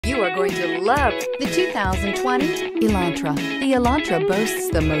You are going to love the 2020 Elantra. The Elantra boasts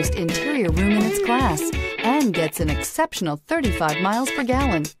the most interior room in its class and gets an exceptional 35 miles per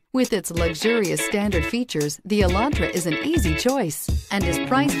gallon. With its luxurious standard features, the Elantra is an easy choice and is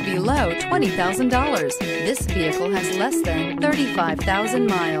priced below $20,000. This vehicle has less than 35,000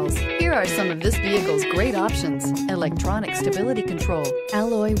 miles. Here are some of this vehicle's great options: electronic stability control,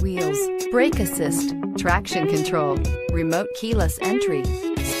 alloy wheels, brake assist, traction control, remote keyless entry,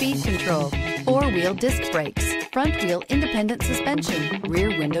 speed control, four-wheel disc brakes, front-wheel independent suspension, rear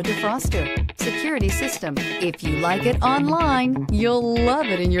window defroster, security system. If you like it online, you'll love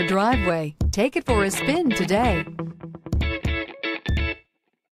it in your driveway. Take it for a spin today.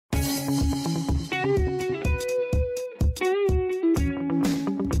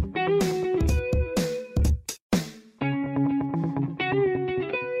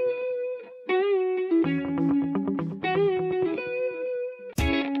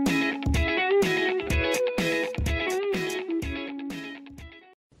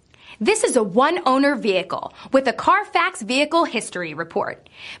 This is a one-owner vehicle with a Carfax Vehicle History Report.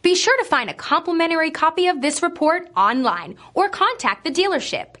 Be sure to find a complimentary copy of this report online or contact the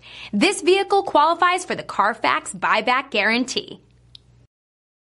dealership. This vehicle qualifies for the Carfax Buyback Guarantee.